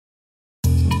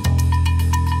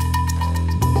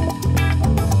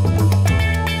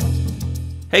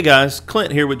Hey guys,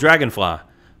 Clint here with DragonFly.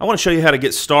 I want to show you how to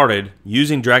get started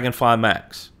using DragonFly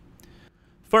Max.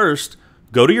 First,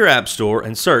 go to your app store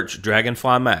and search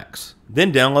DragonFly Max.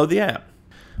 Then download the app.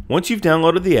 Once you've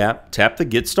downloaded the app, tap the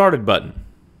Get Started button.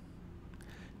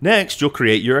 Next, you'll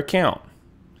create your account.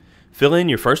 Fill in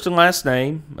your first and last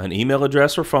name, an email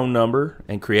address or phone number,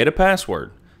 and create a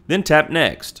password. Then tap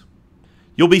Next.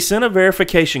 You'll be sent a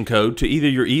verification code to either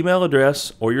your email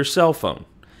address or your cell phone.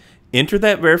 Enter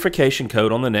that verification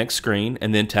code on the next screen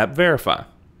and then tap Verify.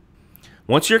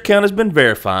 Once your account has been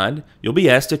verified, you'll be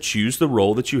asked to choose the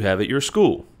role that you have at your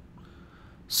school.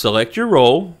 Select your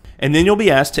role, and then you'll be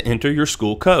asked to enter your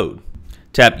school code.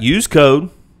 Tap Use Code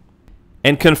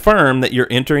and confirm that you're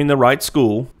entering the right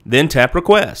school, then tap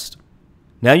Request.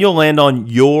 Now you'll land on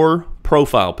your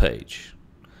profile page.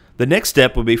 The next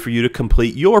step will be for you to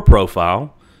complete your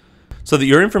profile so that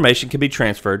your information can be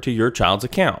transferred to your child's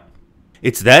account.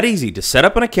 It's that easy to set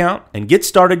up an account and get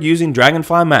started using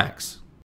DragonFly Max.